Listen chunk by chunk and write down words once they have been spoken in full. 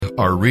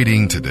Our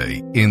reading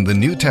today in the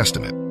New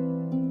Testament.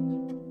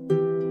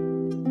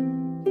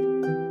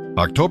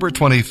 October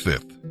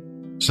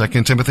 25th,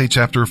 2 Timothy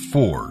chapter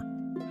 4,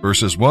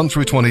 verses 1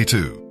 through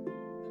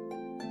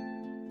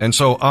 22. And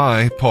so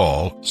I,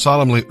 Paul,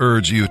 solemnly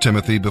urge you,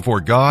 Timothy,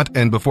 before God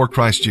and before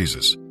Christ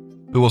Jesus,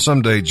 who will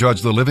someday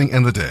judge the living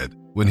and the dead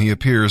when he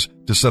appears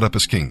to set up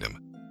his kingdom.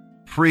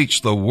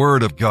 Preach the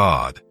word of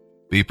God.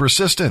 Be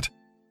persistent,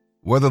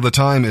 whether the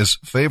time is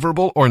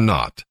favorable or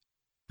not.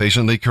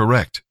 Patiently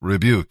correct,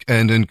 rebuke,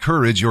 and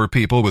encourage your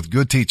people with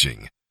good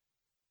teaching.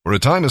 For a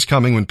time is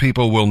coming when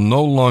people will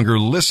no longer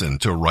listen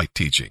to right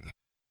teaching.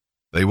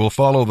 They will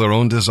follow their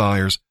own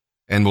desires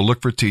and will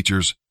look for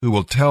teachers who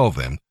will tell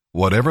them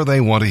whatever they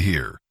want to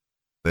hear.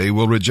 They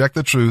will reject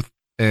the truth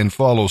and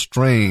follow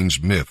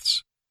strange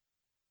myths.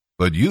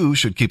 But you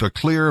should keep a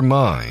clear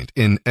mind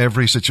in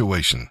every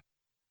situation.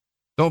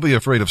 Don't be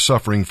afraid of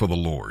suffering for the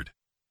Lord.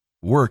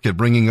 Work at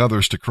bringing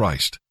others to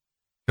Christ.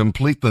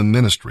 Complete the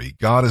ministry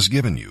God has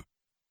given you.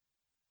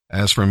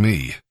 As for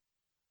me,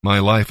 my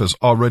life has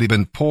already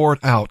been poured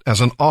out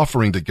as an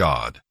offering to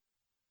God.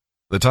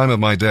 The time of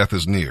my death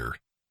is near.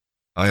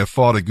 I have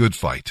fought a good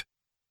fight.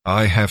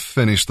 I have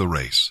finished the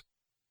race.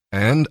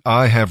 And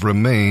I have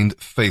remained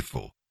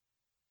faithful.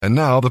 And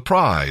now the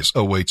prize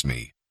awaits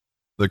me,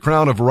 the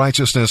crown of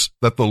righteousness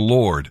that the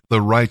Lord,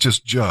 the righteous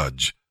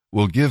judge,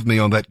 will give me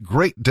on that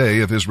great day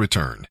of his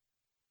return.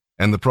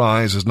 And the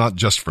prize is not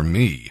just for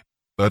me,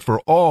 but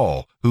for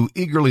all who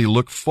eagerly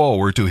look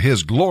forward to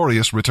his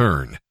glorious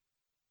return.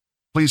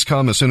 Please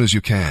come as soon as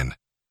you can.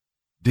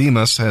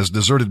 Demas has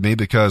deserted me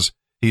because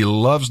he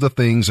loves the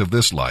things of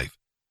this life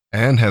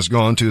and has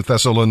gone to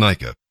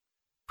Thessalonica.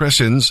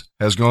 Crescens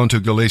has gone to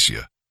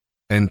Galatia,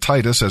 and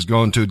Titus has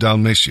gone to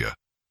Dalmatia.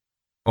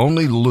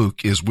 Only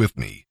Luke is with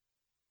me.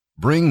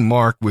 Bring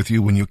Mark with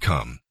you when you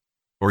come,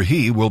 for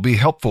he will be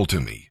helpful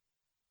to me.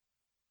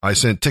 I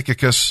sent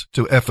Tychicus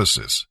to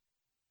Ephesus.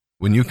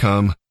 When you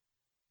come,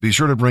 be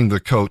sure to bring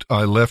the coat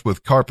I left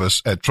with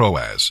Carpus at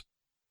Troas.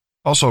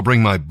 Also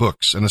bring my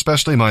books, and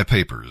especially my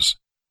papers.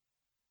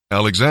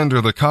 Alexander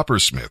the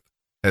coppersmith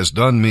has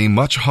done me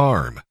much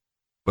harm,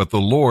 but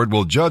the Lord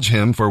will judge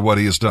him for what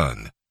he has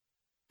done.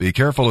 Be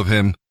careful of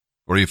him,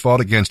 for he fought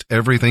against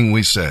everything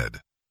we said.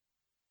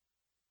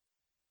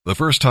 The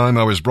first time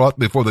I was brought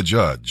before the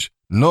judge,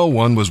 no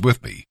one was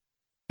with me.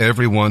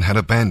 Everyone had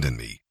abandoned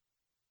me.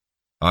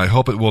 I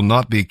hope it will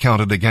not be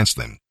counted against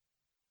them.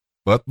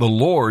 But the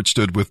Lord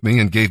stood with me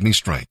and gave me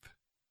strength,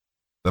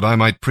 that I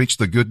might preach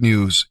the good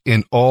news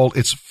in all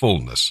its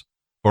fullness,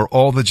 for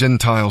all the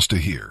Gentiles to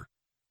hear.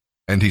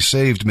 And he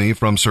saved me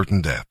from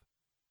certain death.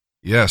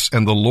 Yes,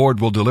 and the Lord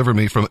will deliver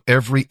me from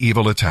every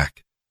evil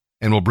attack,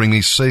 and will bring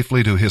me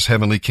safely to his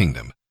heavenly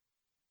kingdom.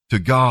 To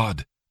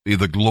God be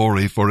the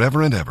glory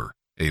forever and ever.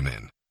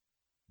 Amen.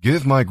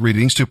 Give my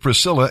greetings to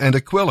Priscilla and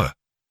Aquila,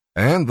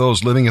 and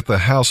those living at the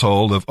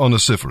household of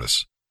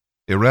Onesiphorus.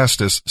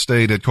 Erastus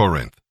stayed at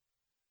Corinth,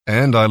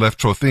 and I left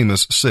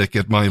Trophimus sick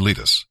at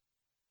Miletus.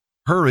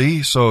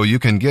 Hurry so you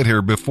can get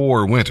here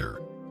before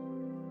winter.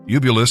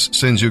 Eubulus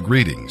sends you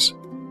greetings,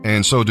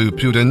 and so do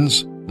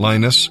Pudens,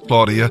 Linus,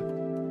 Claudia,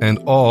 and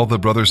all the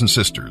brothers and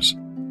sisters.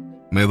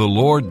 May the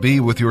Lord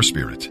be with your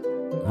spirit.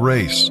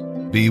 Grace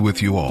be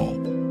with you all.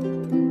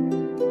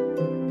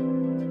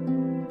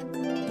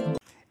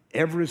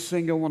 Every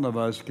single one of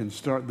us can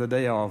start the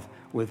day off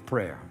with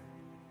prayer.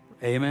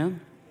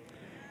 Amen?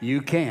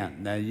 You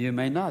can. Now, you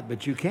may not,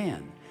 but you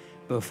can.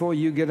 Before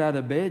you get out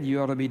of bed, you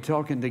ought to be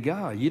talking to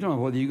God. You don't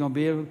know whether you're going to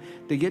be able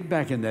to get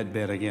back in that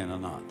bed again or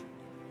not.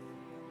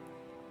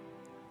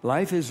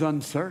 Life is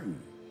uncertain.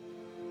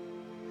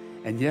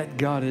 And yet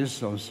God is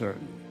so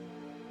certain.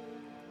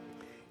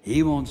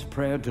 He wants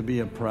prayer to be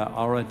a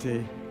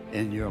priority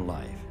in your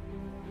life.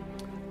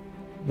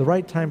 The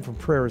right time for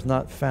prayer is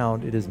not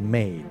found, it is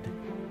made.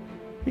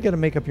 You got to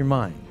make up your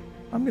mind.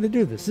 I'm going to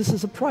do this. This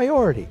is a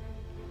priority.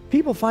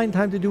 People find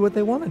time to do what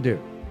they want to do.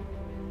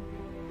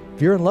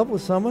 If you're in love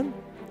with someone,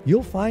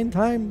 you'll find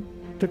time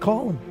to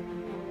call them.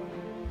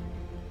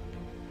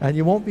 And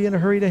you won't be in a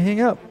hurry to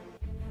hang up.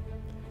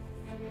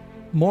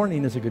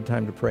 Morning is a good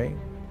time to pray.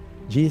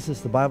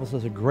 Jesus, the Bible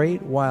says, a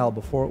great while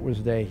before it was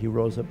day, he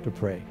rose up to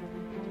pray.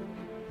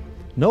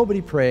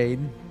 Nobody prayed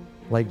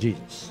like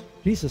Jesus.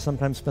 Jesus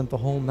sometimes spent the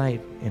whole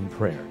night in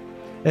prayer.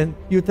 And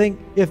you think,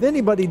 if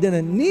anybody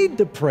didn't need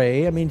to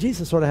pray,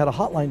 Jesus sort of had a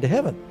hotline to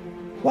heaven.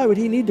 Why would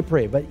he need to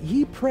pray? But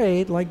he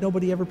prayed like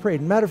nobody ever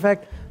prayed. Matter of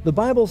fact, the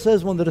Bible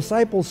says when the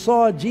disciples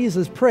saw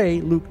Jesus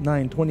pray, Luke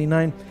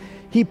 9:29,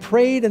 he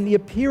prayed and the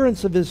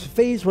appearance of his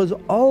face was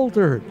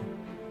altered.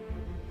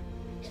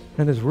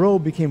 And his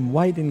robe became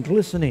white and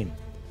glistening.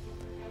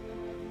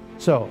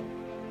 So,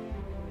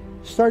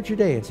 start your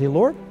day and say,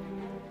 Lord,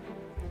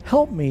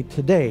 help me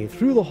today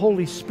through the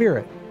Holy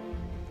Spirit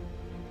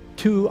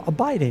to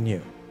abide in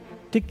you,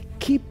 to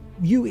keep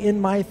you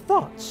in my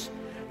thoughts.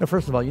 Now,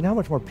 first of all, you know how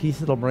much more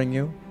peace it'll bring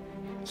you?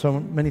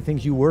 So many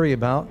things you worry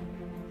about,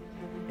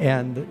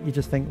 and you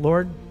just think,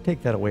 Lord,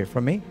 take that away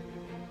from me.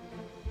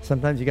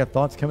 Sometimes you got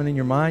thoughts coming in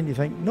your mind. You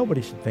think,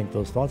 nobody should think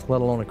those thoughts,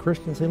 let alone a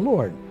Christian. Say,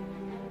 Lord,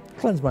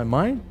 cleanse my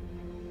mind.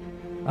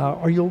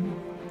 Or you'll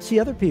see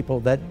other people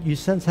that you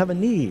sense have a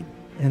need,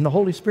 and the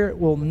Holy Spirit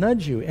will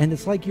nudge you, and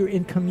it's like you're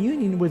in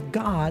communion with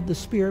God, the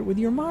Spirit, with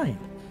your mind.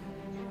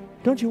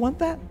 Don't you want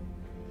that?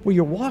 Where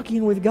you're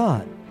walking with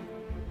God.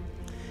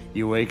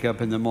 You wake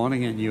up in the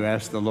morning and you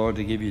ask the Lord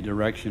to give you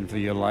direction for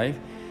your life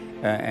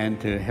and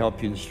to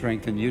help you and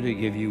strengthen you, to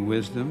give you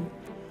wisdom.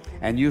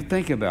 And you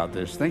think about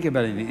this. Think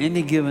about it in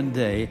any given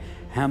day,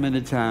 how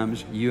many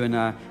times you and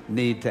I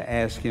need to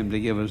ask Him to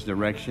give us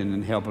direction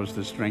and help us,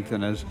 to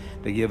strengthen us,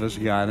 to give us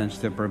guidance,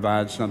 to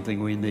provide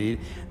something we need.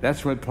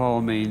 That's what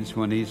Paul means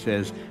when he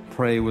says,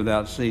 pray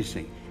without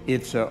ceasing.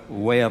 It's a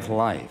way of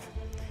life.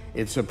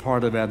 It's a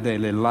part of our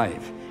daily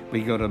life.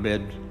 We go to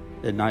bed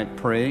at night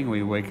praying.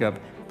 We wake up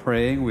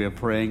praying. We are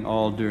praying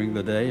all during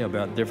the day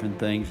about different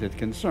things that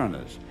concern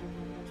us.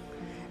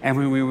 And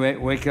when we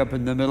wake up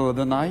in the middle of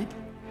the night,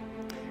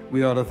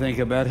 we ought to think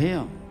about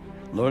Him.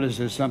 Lord, is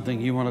there something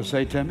you want to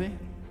say to me?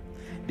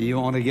 Do you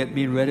want to get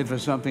me ready for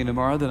something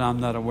tomorrow that I'm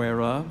not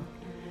aware of?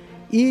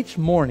 Each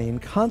morning,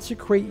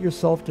 consecrate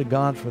yourself to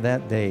God for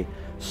that day.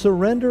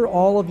 Surrender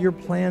all of your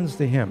plans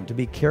to Him to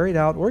be carried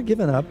out or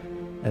given up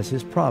as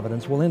His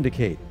providence will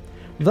indicate.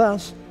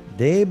 Thus,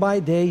 day by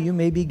day, you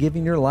may be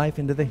giving your life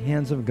into the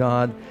hands of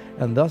God,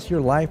 and thus your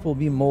life will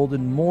be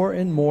molded more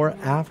and more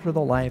after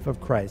the life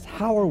of Christ.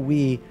 How are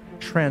we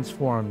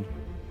transformed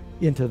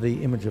into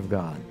the image of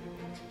God?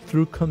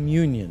 Through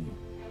communion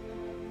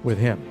with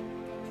Him.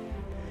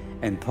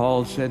 And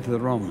Paul said to the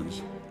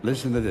Romans,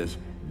 listen to this,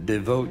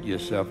 devote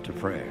yourself to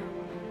prayer.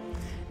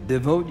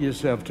 Devote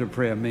yourself to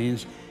prayer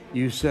means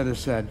you set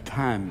aside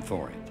time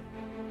for it.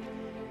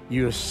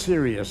 You're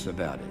serious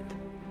about it.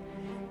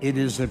 It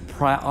is a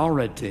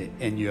priority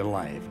in your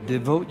life.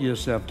 Devote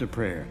yourself to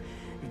prayer.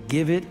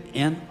 Give it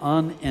an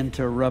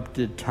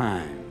uninterrupted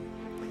time.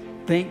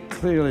 Think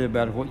clearly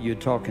about what you're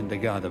talking to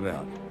God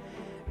about.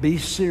 Be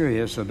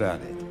serious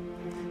about it.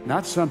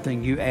 Not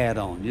something you add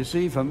on. You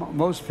see, for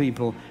most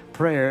people,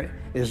 prayer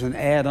is an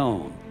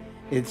add-on.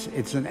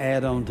 It's an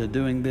add-on to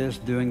doing this,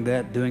 doing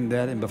that,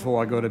 and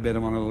before I go to bed, I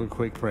want a little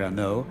quick prayer.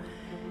 No,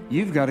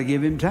 you've got to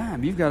give Him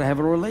time. You've got to have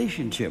a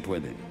relationship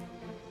with Him.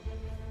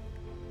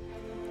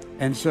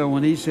 And so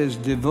when he says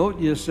devote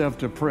yourself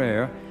to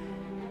prayer,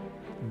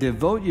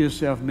 devote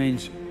yourself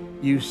means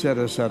you set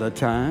aside a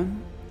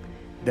time.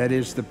 That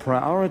is, the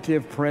priority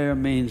of prayer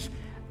means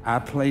I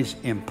place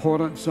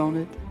importance on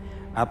it.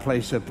 I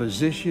place a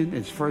position.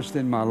 It's first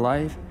in my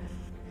life.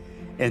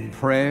 And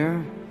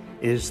prayer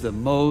is the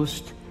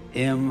most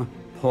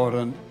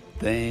important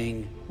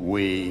thing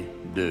we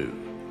do.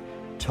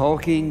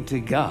 Talking to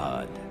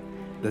God,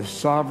 the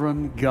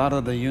sovereign God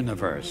of the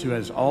universe, who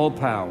has all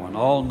power and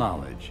all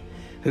knowledge,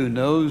 who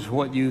knows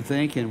what you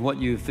think and what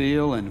you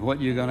feel and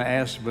what you're going to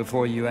ask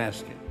before you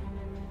ask it.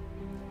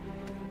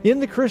 In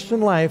the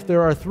Christian life,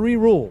 there are 3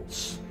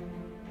 rules.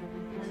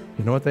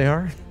 You know what they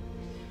are?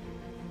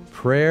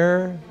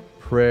 Prayer,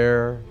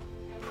 prayer,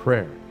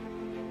 prayer.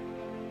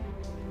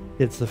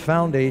 It's the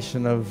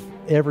foundation of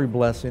every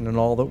blessing and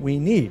all that we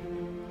need.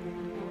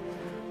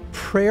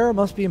 Prayer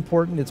must be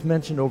important. It's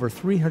mentioned over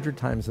 300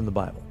 times in the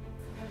Bible.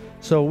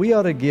 So we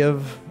ought to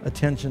give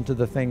attention to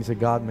the things that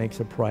God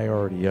makes a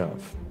priority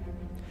of.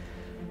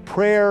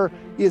 Prayer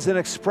is an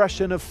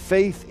expression of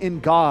faith in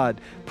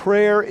God.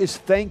 Prayer is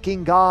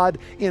thanking God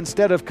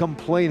instead of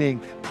complaining.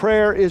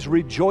 Prayer is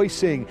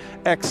rejoicing,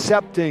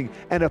 accepting,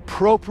 and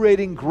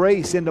appropriating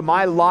grace into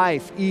my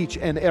life each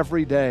and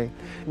every day.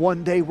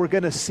 One day we're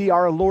going to see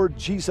our Lord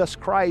Jesus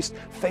Christ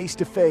face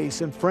to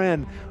face. And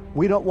friend,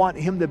 we don't want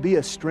Him to be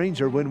a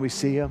stranger when we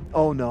see Him.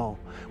 Oh no.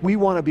 We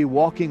want to be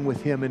walking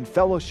with Him in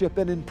fellowship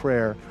and in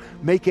prayer,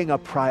 making a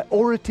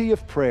priority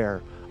of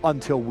prayer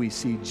until we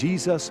see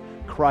Jesus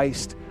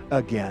Christ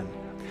again.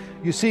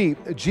 You see,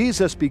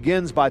 Jesus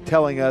begins by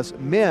telling us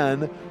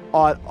men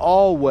ought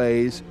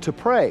always to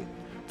pray.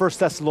 1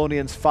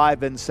 Thessalonians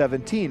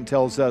 5:17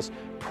 tells us,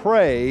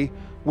 pray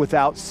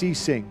without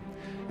ceasing.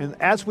 And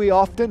as we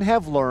often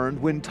have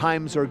learned, when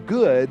times are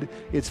good,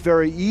 it's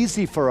very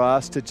easy for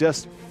us to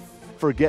just forget